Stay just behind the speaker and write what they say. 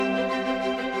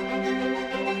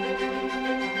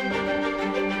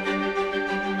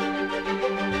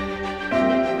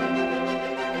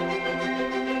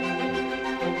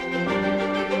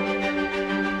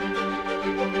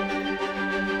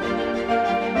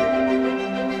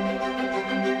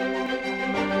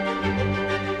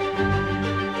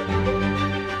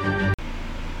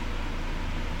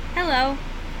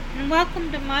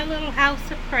welcome to my little house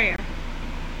of prayer.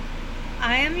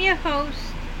 I am your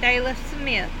host, Dayla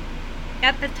Smith.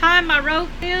 At the time I wrote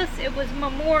this, it was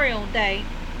Memorial Day,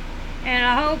 and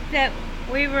I hope that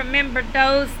we remembered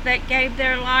those that gave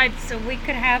their lives so we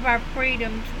could have our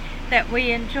freedoms that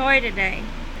we enjoy today.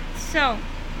 So,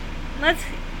 let's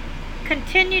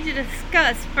continue to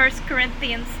discuss 1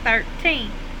 Corinthians 13.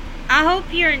 I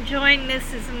hope you're enjoying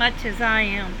this as much as I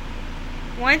am.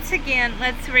 Once again,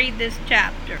 let's read this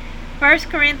chapter. 1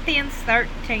 Corinthians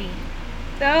 13.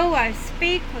 Though I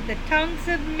speak with the tongues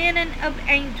of men and of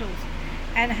angels,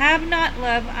 and have not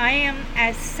love, I am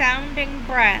as sounding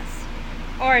brass,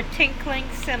 or a tinkling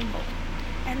cymbal.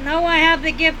 And though I have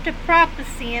the gift of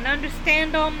prophecy, and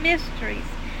understand all mysteries,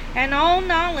 and all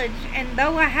knowledge, and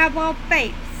though I have all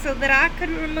faith, so that I could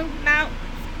remove mountains,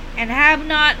 and have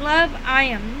not love, I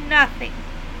am nothing.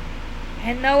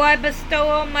 And though I bestow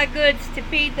all my goods to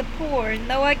feed the poor, and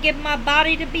though I give my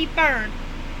body to be burned,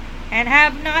 and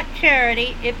have not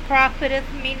charity, it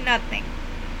profiteth me nothing.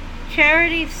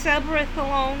 Charity suffereth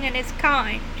long, and is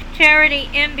kind.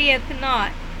 Charity envieth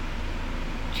not.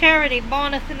 Charity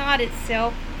vaunteth not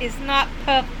itself, is not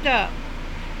puffed up,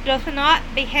 doth not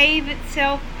behave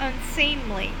itself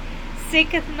unseemly,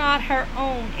 seeketh not her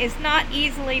own, is not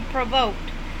easily provoked,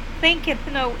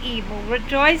 thinketh no evil,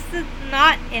 rejoiceth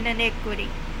not in iniquity,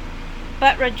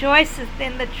 but rejoiceth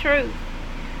in the truth,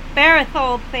 beareth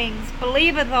all things,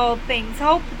 believeth all things,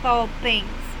 hopeth all things,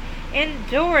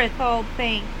 endureth all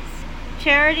things.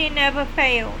 Charity never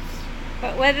fails,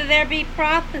 but whether there be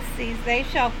prophecies, they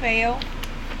shall fail.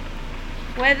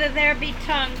 Whether there be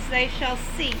tongues, they shall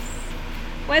cease.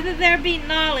 Whether there be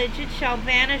knowledge, it shall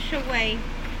vanish away.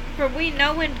 For we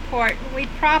know in part, and we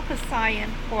prophesy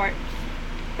in part.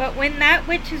 But when that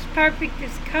which is perfect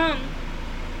is come,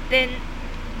 then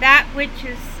that which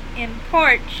is in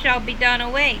part shall be done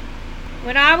away.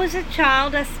 When I was a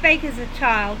child, I spake as a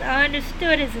child, I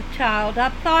understood as a child, I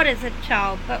thought as a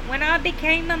child. But when I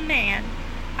became a man,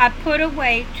 I put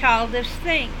away childish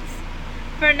things.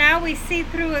 For now we see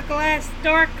through a glass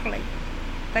darkly,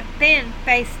 but then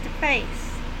face to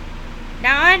face.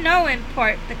 Now I know in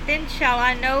part, but then shall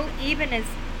I know even as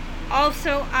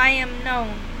also I am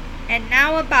known. And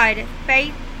now abideth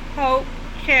faith, hope,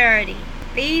 charity,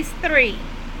 these three.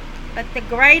 But the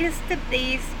greatest of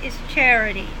these is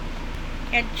charity.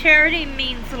 And charity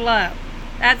means love.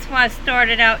 That's why I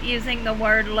started out using the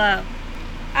word love.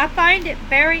 I find it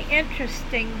very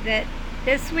interesting that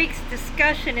this week's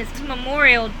discussion is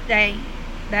Memorial Day,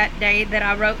 that day that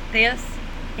I wrote this.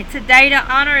 It's a day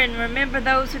to honor and remember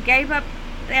those who gave up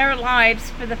their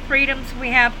lives for the freedoms we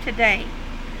have today.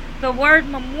 The word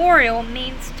memorial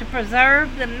means to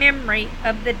preserve the memory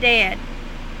of the dead.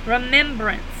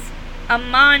 Remembrance, a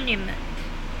monument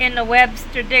in the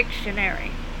Webster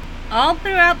Dictionary. All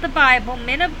throughout the Bible,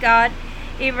 men of God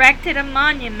erected a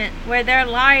monument where their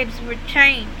lives were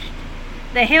changed.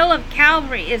 The hill of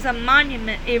Calvary is a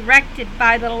monument erected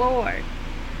by the Lord.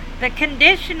 The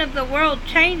condition of the world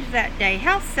changed that day.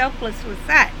 How selfless was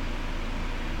that?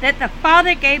 That the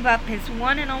Father gave up his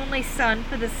one and only Son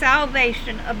for the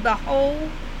salvation of the whole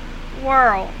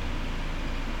world,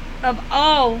 of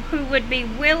all who would be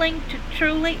willing to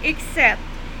truly accept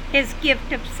his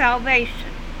gift of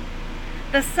salvation.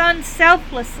 The Son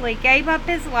selflessly gave up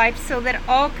his life so that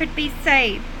all could be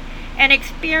saved and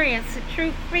experience the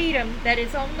true freedom that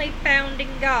is only found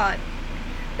in God.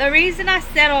 The reason I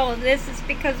said all of this is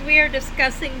because we are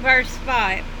discussing verse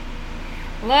 5.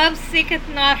 Love seeketh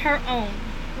not her own.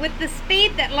 With the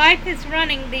speed that life is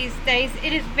running these days,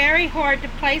 it is very hard to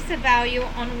place a value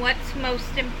on what's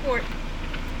most important.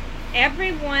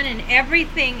 Everyone and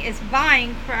everything is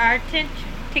vying for our attention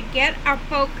to get our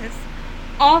focus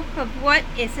off of what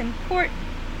is important.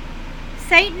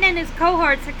 Satan and his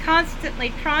cohorts are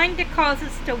constantly trying to cause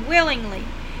us to willingly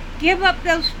give up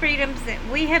those freedoms that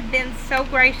we have been so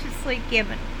graciously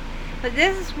given. But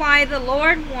this is why the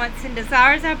Lord wants and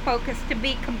desires our focus to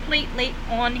be completely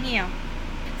on him,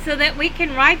 so that we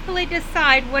can rightfully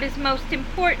decide what is most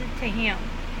important to him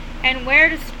and where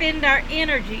to spend our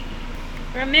energy.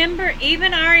 Remember,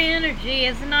 even our energy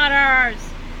is not ours,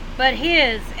 but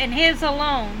his, and his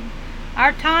alone.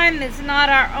 Our time is not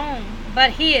our own,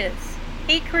 but his.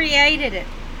 He created it.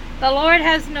 The Lord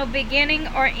has no beginning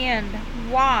or end.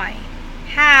 Why?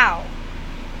 How?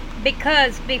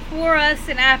 Because before us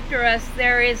and after us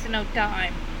there is no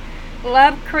time.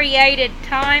 Love created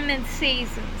time and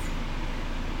seasons.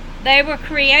 They were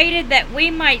created that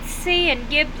we might see and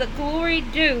give the glory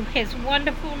due his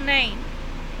wonderful name.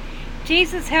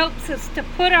 Jesus helps us to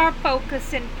put our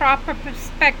focus in proper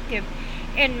perspective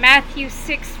in Matthew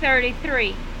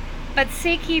 6:33. But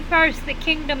seek ye first the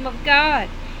kingdom of God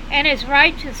and his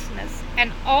righteousness,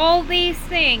 and all these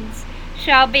things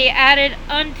shall be added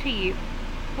unto you.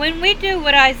 When we do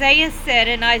what Isaiah said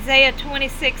in Isaiah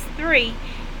 26:3,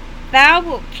 thou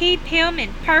wilt keep him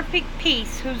in perfect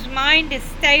peace, whose mind is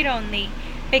stayed on thee,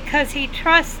 because he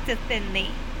trusteth in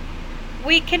thee.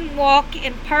 We can walk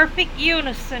in perfect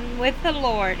unison with the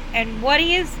Lord and what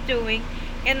he is doing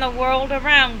in the world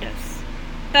around us.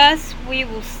 Thus we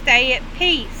will stay at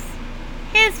peace,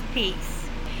 his peace.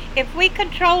 If we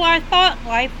control our thought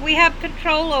life, we have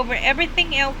control over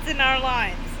everything else in our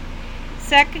lives.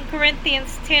 2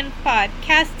 Corinthians 10:5,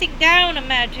 casting down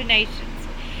imaginations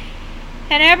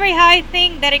and every high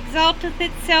thing that exalteth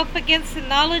itself against the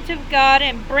knowledge of God,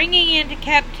 and bringing into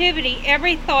captivity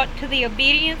every thought to the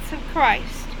obedience of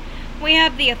Christ. We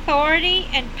have the authority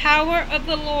and power of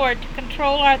the Lord to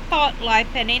control our thought life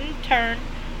and in turn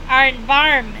our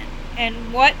environment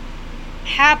and what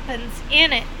happens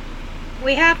in it.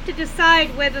 We have to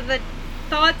decide whether the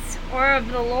thoughts are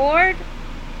of the Lord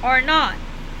or not.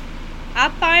 I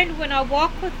find when I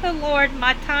walk with the Lord,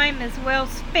 my time is well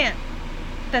spent.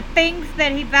 The things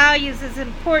that he values as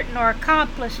important are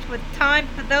accomplished with time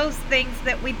for those things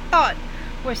that we thought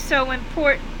were so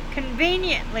important.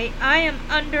 Conveniently, I am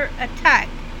under attack.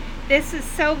 This is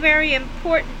so very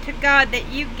important to God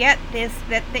that you get this,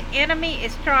 that the enemy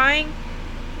is trying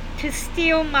to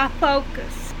steal my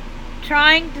focus,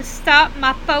 trying to stop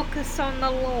my focus on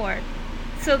the Lord,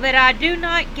 so that I do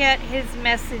not get his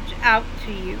message out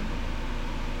to you.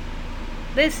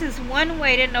 This is one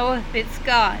way to know if it's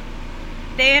God.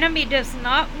 The enemy does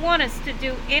not want us to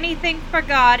do anything for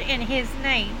God in his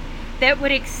name that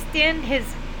would extend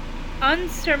his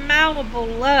unsurmountable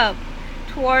love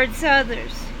towards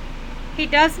others. He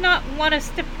does not want us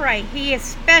to pray. He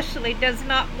especially does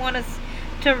not want us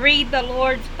to read the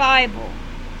Lord's Bible.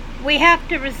 We have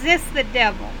to resist the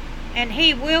devil, and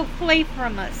he will flee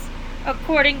from us,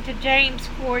 according to James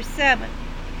 4:7.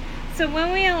 So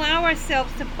when we allow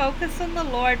ourselves to focus on the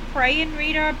Lord, pray and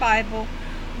read our Bible,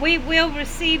 we will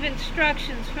receive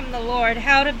instructions from the Lord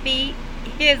how to be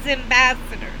his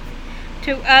ambassadors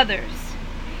to others.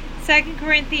 2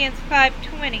 Corinthians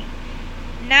 5:20.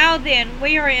 Now then,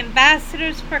 we are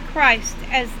ambassadors for Christ,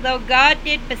 as though God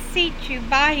did beseech you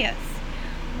by us.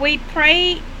 We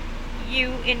pray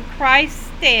you in Christ's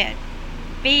stead,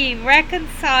 be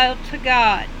reconciled to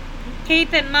God.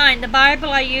 Keep in mind, the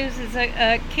Bible I use is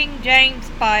a King James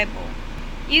Bible.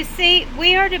 You see,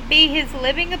 we are to be his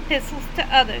living epistles to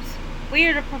others. We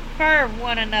are to prefer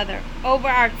one another over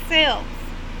ourselves.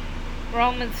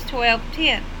 Romans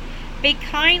 12:10. Be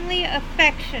kindly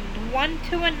affectioned one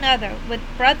to another with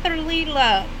brotherly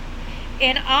love,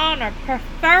 in honor,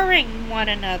 preferring one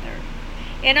another.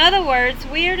 In other words,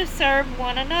 we are to serve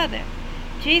one another.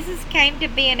 Jesus came to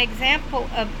be an example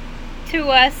to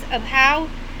us of how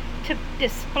to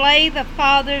display the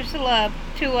Father's love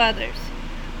to others.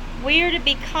 We are to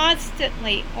be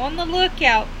constantly on the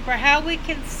lookout for how we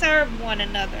can serve one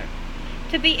another,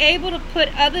 to be able to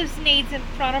put others' needs in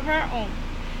front of our own,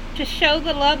 to show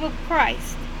the love of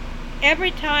Christ.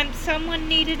 Every time someone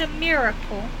needed a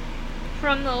miracle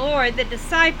from the Lord, the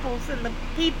disciples and the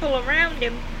people around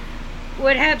him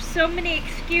would have so many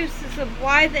excuses of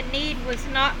why the need was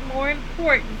not more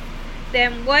important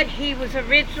than what he was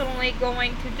originally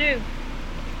going to do.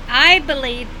 I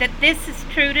believe that this is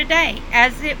true today,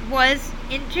 as it was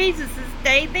in Jesus'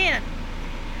 day then.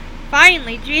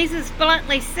 Finally, Jesus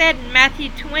bluntly said in Matthew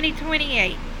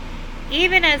 20:28,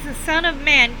 even as the Son of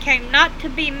Man came not to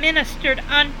be ministered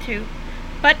unto,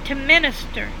 but to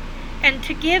minister, and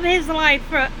to give his life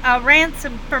for a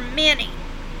ransom for many.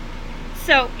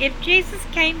 So, if Jesus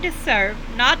came to serve,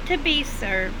 not to be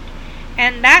served,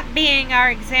 and that being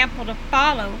our example to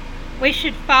follow, we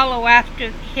should follow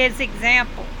after his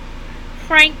example.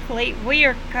 Frankly, we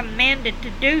are commanded to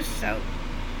do so.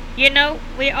 You know,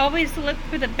 we always look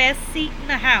for the best seat in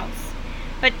the house,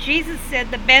 but Jesus said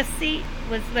the best seat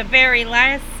was the very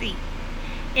last seat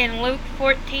in Luke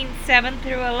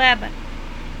 14:7-11.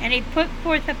 And he put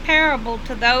forth a parable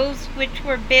to those which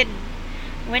were bidden,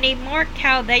 when he marked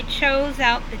how they chose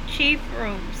out the chief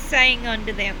rooms, saying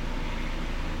unto them,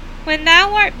 when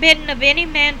thou art bidden of any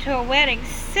man to a wedding,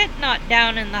 sit not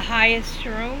down in the highest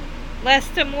room,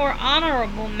 lest a more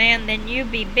honorable man than you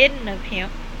be bidden of him.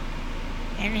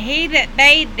 And he that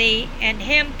bade thee and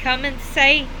him come and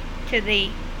say to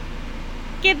thee,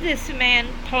 give this man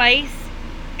place,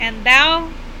 and thou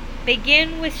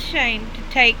begin with shame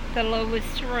to take the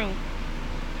lowest room.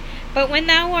 But when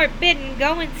thou art bidden,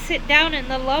 go and sit down in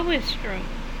the lowest room,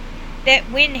 that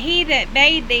when he that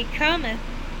bade thee cometh,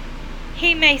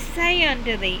 he may say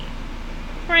unto thee,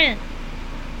 friend,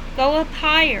 Go up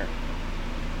higher.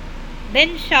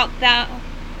 Then shalt thou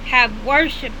have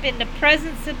worship in the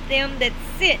presence of them that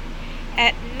sit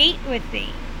at meat with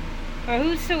thee. For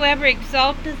whosoever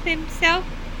exalteth himself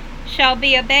shall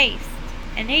be abased,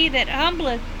 and he that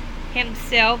humbleth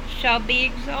himself shall be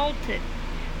exalted.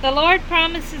 The Lord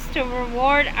promises to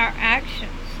reward our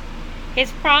actions.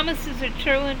 His promises are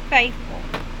true and faithful.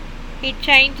 He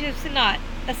changes not,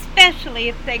 especially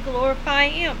if they glorify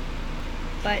Him.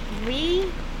 But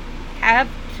we have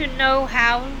to know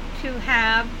how to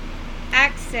have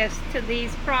access to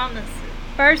these promises.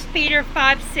 1 Peter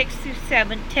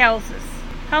 5:6-7 tells us,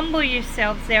 Humble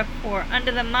yourselves, therefore,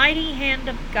 under the mighty hand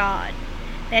of God,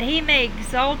 that He may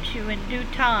exalt you in due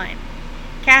time,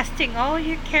 casting all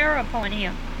your care upon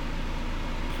Him,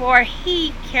 for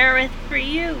He careth for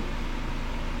you.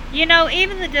 You know,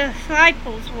 even the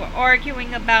disciples were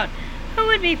arguing about who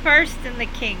would be first in the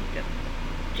kingdom.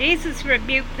 Jesus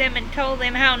rebuked them and told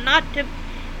them how not to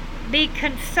be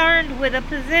concerned with a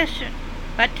position,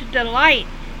 but to delight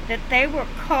that they were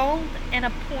called and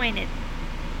appointed,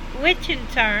 which in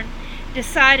turn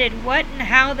decided what and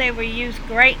how they were used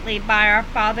greatly by our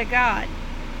Father God.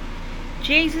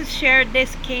 Jesus shared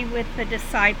this key with the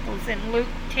disciples in Luke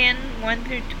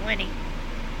 10:1-20.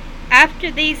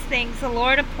 After these things the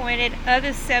Lord appointed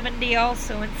other 70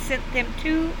 also, and sent them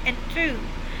 2 and 2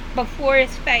 before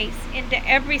His face into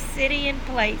every city and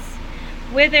place,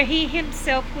 whither He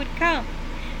Himself would come.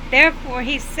 Therefore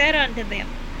He said unto them,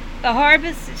 The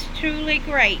harvest is truly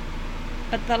great,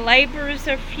 but the laborers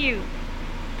are few.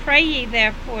 Pray ye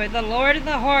therefore the Lord of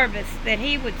the harvest, that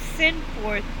He would send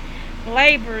forth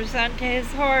laborers unto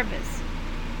His harvest.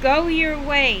 Go your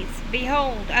ways.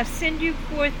 Behold, I send you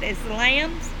forth as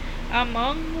lambs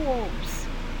among wolves.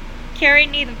 Carry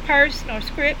neither purse, nor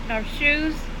scrip, nor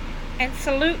shoes, and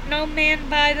salute no man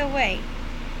by the way.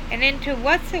 And into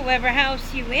whatsoever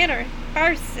house you enter,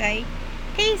 first say,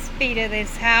 Peace be to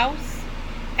this house.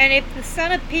 And if the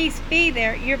Son of Peace be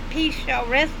there, your peace shall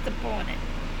rest upon it.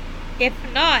 If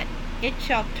not, it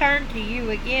shall turn to you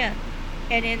again.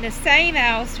 And in the same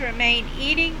house remain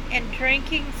eating and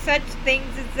drinking such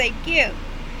things as they give,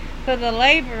 for the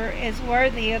laborer is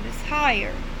worthy of his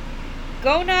hire.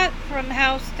 Go not from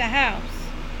house to house,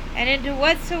 and into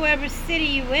whatsoever city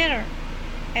you enter,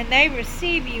 and they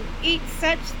receive you, eat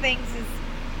such things as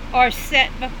are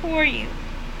set before you,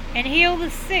 and heal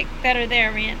the sick that are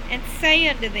therein, and say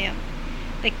unto them,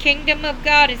 The kingdom of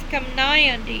God is come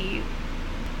nigh unto you.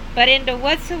 But into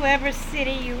whatsoever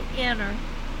city you enter,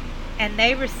 and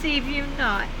they receive you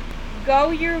not,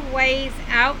 go your ways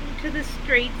out into the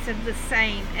streets of the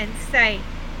same, and say,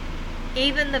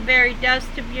 Even the very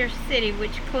dust of your city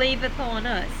which cleaveth on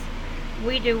us,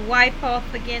 we do wipe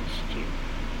off against you.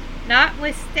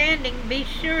 Notwithstanding, be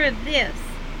sure of this,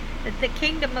 that the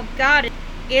kingdom of God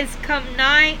is come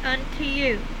nigh unto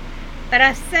you. But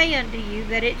I say unto you,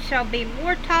 that it shall be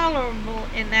more tolerable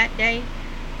in that day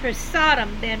for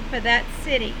Sodom than for that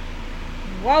city.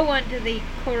 Woe unto thee,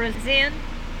 Chorazin!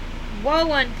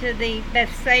 Woe unto thee,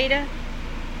 Bethsaida!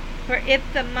 For if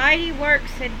the mighty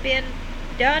works had been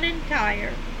done in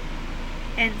Tyre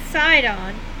and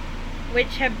Sidon,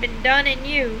 which have been done in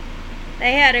you,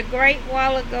 they had a great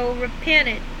while ago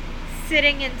repented,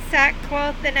 sitting in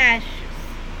sackcloth and ashes.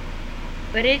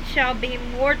 But it shall be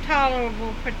more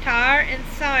tolerable for Tyre and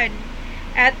Sidon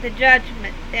at the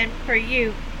judgment than for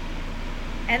you.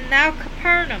 And thou,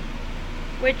 Capernaum,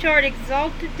 which art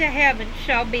exalted to heaven,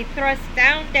 shall be thrust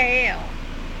down to hell.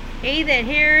 He that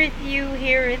heareth you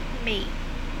heareth me,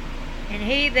 and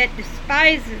he that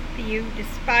despiseth you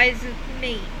despiseth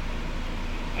me,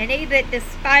 and he that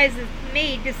despiseth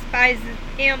me despiseth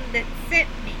him that sent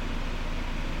me.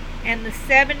 And the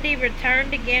 70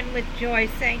 returned again with joy,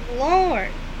 saying, Lord,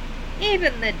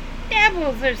 even the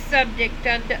devils are subject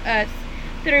unto us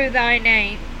through thy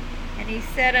name. And he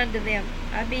said unto them,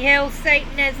 I beheld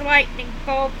Satan as lightning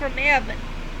fall from heaven.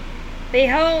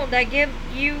 Behold, I give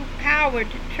you power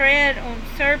to tread on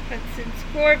serpents and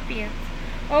scorpions,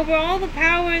 over all the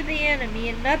power of the enemy,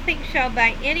 and nothing shall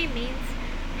by any means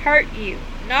hurt you.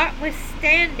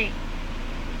 Notwithstanding,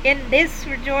 in this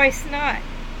rejoice not,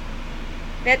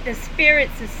 that the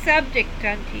spirits is subject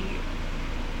unto you,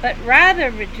 but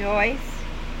rather rejoice,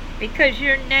 because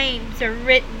your names are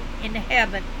written in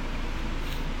heaven.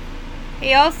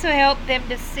 He also helped them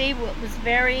to see what was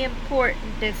very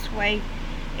important this way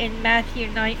in Matthew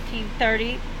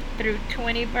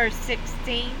 19:30-20, verse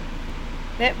 16,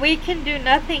 that we can do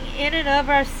nothing in and of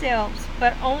ourselves,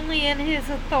 but only in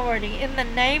His authority, in the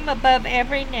name above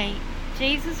every name,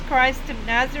 Jesus Christ of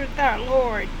Nazareth, our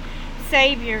Lord,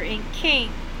 Savior, and King.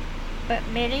 But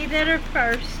many that are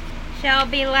first shall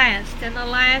be last, and the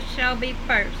last shall be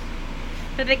first.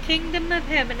 For the kingdom of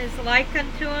heaven is like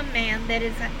unto a man that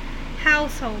is a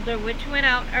householder, which went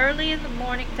out early in the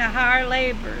morning to hire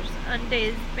laborers unto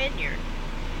his vineyard.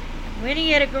 And when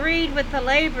he had agreed with the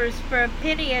laborers for a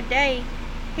penny a day,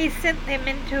 he sent them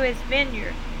into his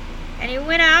vineyard. And he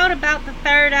went out about the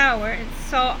third hour, and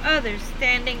saw others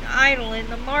standing idle in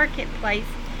the marketplace,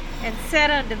 and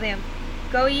said unto them,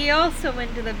 Go ye also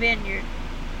into the vineyard,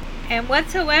 and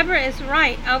whatsoever is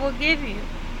right I will give you.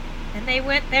 And they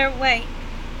went their way.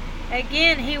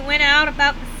 Again he went out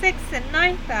about the 6th and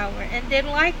 9th hour, and did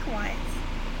likewise.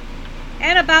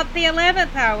 And about the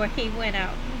 11th hour he went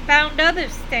out, and found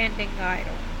others standing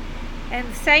idle,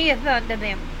 and saith unto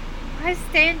them, Why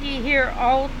stand ye here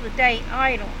all the day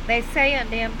idle? They say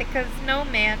unto him, Because no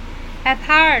man hath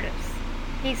hired us.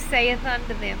 He saith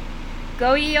unto them,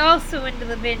 Go ye also into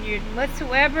the vineyard, and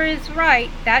whatsoever is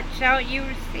right, that shall you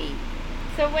receive.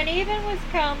 So when even was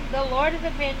come, the Lord of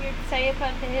the vineyard saith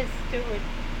unto his steward,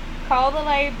 Call the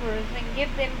laborers, and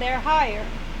give them their hire,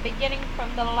 beginning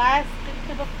from the last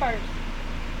unto the first.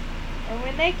 And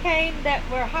when they came that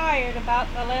were hired about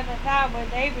the 11th hour,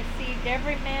 they received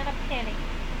every man a penny.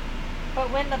 But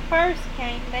when the first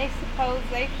came, they supposed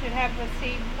they should have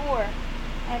received more,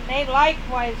 and they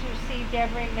likewise received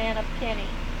every man a penny.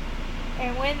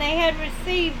 And when they had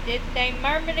received it, they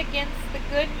murmured against the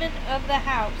goodman of the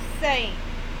house, saying,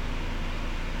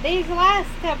 These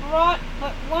last have wrought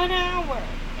but 1 hour,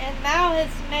 and thou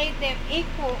hast made them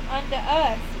equal unto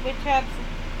us, which have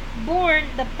borne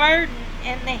the burden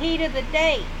and the heat of the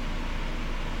day.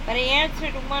 But he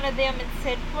answered one of them and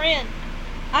said, Friend,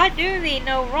 I do thee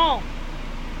no wrong.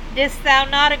 Didst thou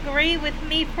not agree with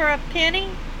me for a penny?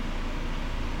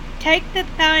 Take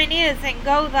that thine is, and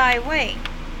go thy way.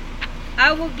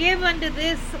 I will give unto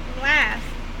this last,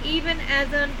 even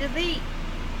as unto thee.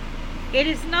 It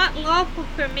is not lawful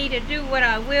for me to do what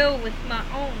I will with my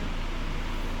own.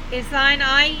 Is thine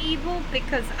eye evil,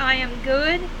 because I am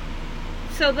good?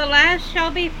 So the last shall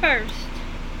be first,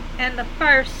 and the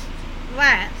first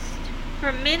last.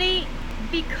 For many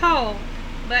be called,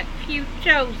 but few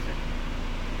chosen.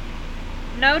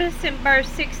 Notice in verse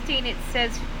 16 it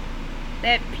says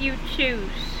that few choose.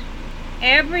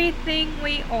 Everything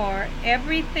we are,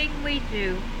 everything we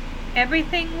do,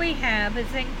 everything we have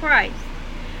is in Christ.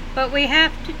 But we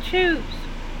have to choose.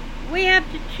 We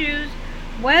have to choose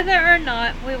whether or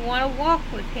not we want to walk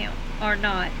with Him or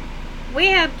not. We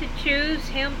have to choose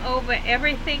Him over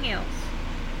everything else.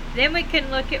 Then we can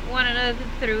look at one another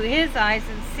through His eyes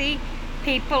and see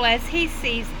people as He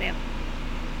sees them.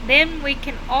 Then we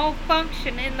can all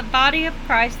function in the body of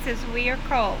Christ as we are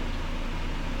called.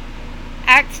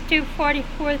 Acts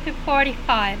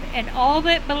 2:44-45, And all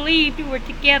that believed were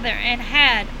together, and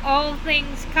had all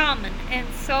things common,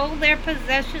 and sold their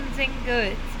possessions and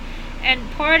goods,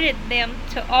 and parted them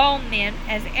to all men,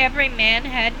 as every man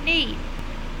had need.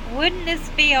 Wouldn't this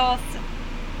be awesome?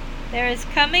 There is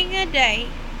coming a day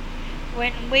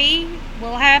when we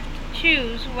will have to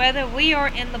choose whether we are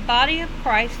in the body of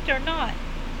Christ or not,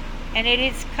 and it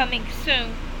is coming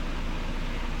soon.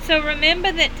 So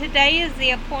remember that today is the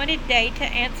appointed day to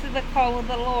answer the call of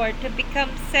the Lord, to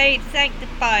become saved,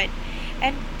 sanctified,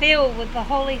 and filled with the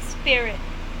Holy Spirit.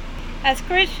 As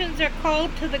Christians are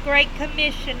called to the Great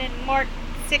Commission in Mark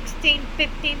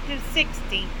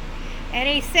 16:15-16, And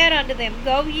he said unto them,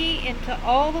 Go ye into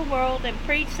all the world, and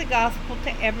preach the gospel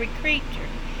to every creature.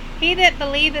 He that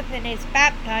believeth and is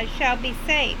baptized shall be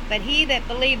saved, but he that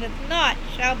believeth not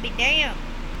shall be damned.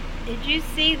 Did you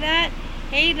see that?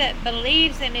 He that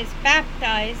believes and is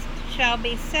baptized shall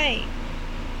be saved,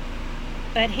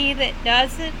 but he that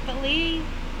doesn't believe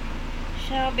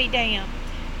shall be damned.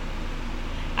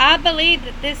 I believe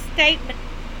that this statement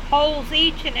holds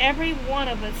each and every one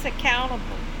of us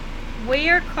accountable. We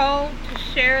are called to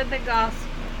share the gospel.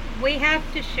 We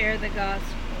have to share the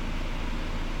gospel.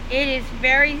 It is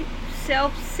very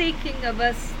self-seeking of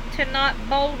us to not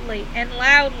boldly and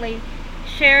loudly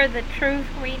share the truth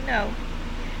we know.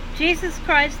 Jesus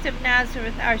Christ of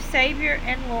Nazareth, our Savior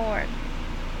and Lord.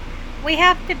 We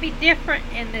have to be different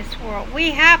in this world.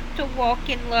 We have to walk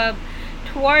in love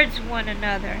towards one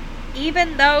another,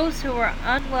 even those who are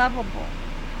unlovable,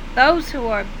 those who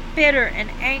are bitter and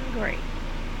angry.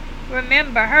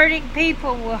 Remember, hurting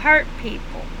people will hurt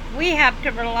people. We have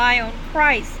to rely on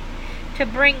Christ to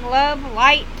bring love,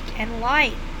 light, and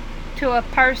light to a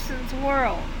person's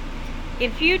world.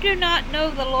 If you do not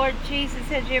know the Lord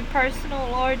Jesus as your personal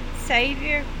Lord and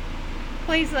Savior,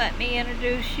 please let me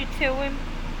introduce you to Him.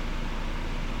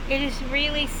 It is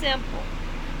really simple.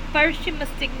 First, you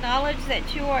must acknowledge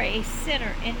that you are a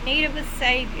sinner in need of a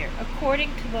Savior,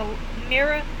 according to the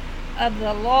mirror of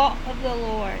the law of the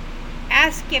Lord.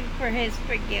 Ask Him for His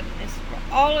forgiveness for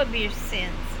all of your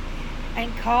sins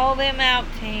and call them out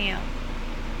to Him.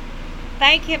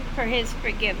 Thank Him for His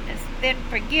forgiveness. Then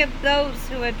forgive those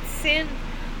who have sinned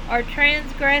or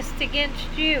transgressed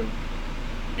against you.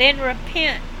 Then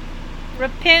repent.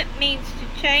 Repent means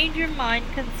to change your mind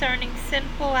concerning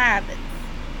sinful habits.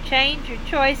 Change your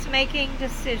choice-making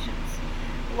decisions.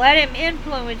 Let Him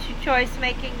influence your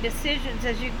choice-making decisions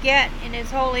as you get in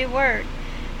His holy word.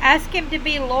 Ask Him to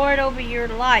be Lord over your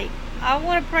life. I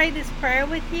want to pray this prayer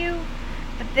with you,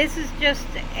 but this is just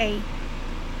a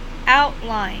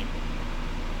outline.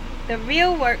 The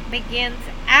real work begins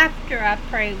after I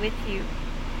pray with you,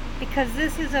 because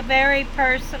this is a very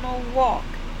personal walk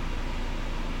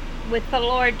with the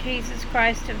Lord Jesus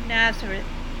Christ of Nazareth.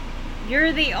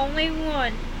 You're the only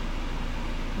one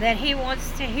that He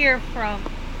wants to hear from.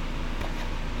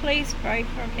 Please pray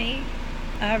for me.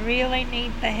 I really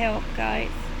need the help, guys.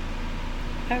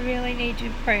 I really need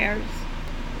your prayers.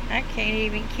 I can't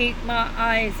even keep my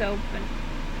eyes open.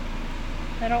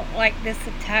 I don't like this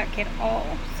attack at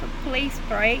all, so please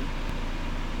pray.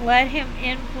 Let Him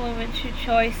influence your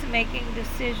choice-making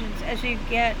decisions as you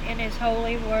get in His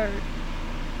holy word.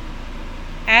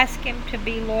 Ask Him to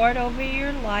be Lord over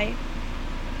your life.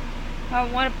 I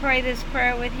want to pray this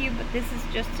prayer with you, but this is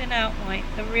just an outline.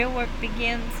 The real work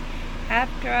begins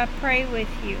after I pray with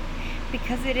you,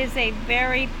 because it is a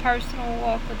very personal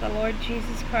walk with the Lord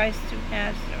Jesus Christ of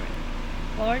Nazareth.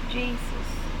 Lord Jesus,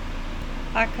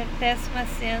 I confess my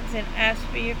sins and ask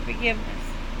for your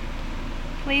forgiveness.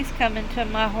 Please come into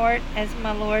my heart as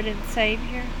my Lord and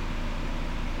Savior.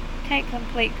 Take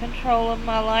complete control of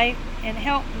my life and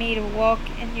help me to walk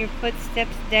in your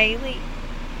footsteps daily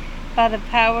by the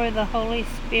power of the Holy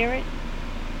Spirit.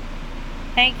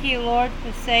 Thank you, Lord,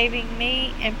 for saving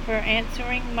me and for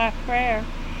answering my prayer.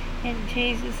 In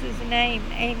Jesus' name,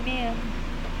 amen.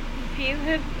 If you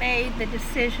have made the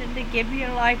decision to give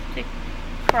your life to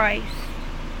Christ,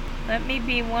 let me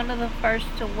be one of the first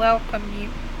to welcome you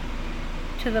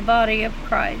to the body of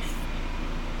Christ.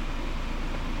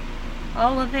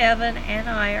 All of heaven and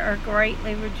I are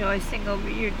greatly rejoicing over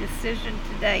your decision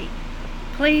today.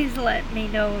 Please let me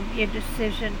know of your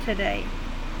decision today.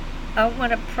 I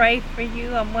want to pray for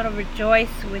you. I want to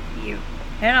rejoice with you.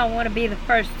 And I want to be the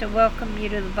first to welcome you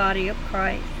to the body of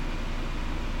Christ.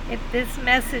 If this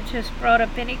message has brought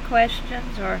up any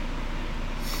questions or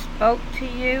spoke to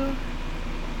you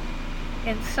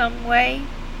in some way,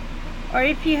 or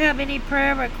if you have any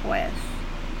prayer requests,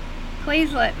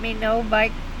 please let me know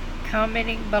by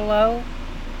commenting below,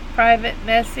 private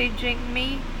messaging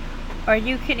me, or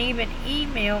you can even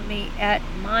email me at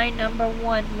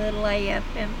my1little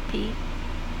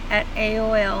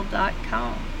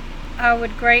afmp@aol.com. I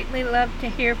would greatly love to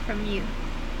hear from you.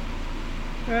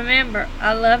 Remember,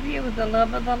 I love you with the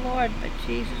love of the Lord, but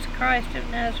Jesus Christ of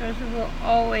Nazareth will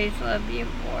always love you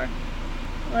more.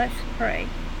 Let's pray.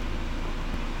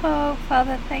 Oh,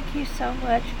 Father, thank you so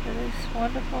much for this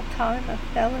wonderful time of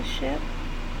fellowship.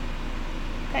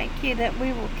 Thank you that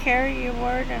we will carry your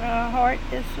word in our heart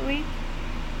this week.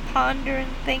 Ponder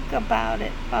and think about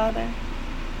it, Father,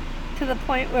 to the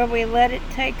point where we let it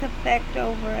take effect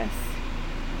over us.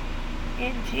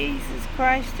 In Jesus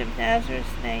Christ of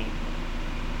Nazareth's name,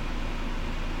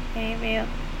 amen.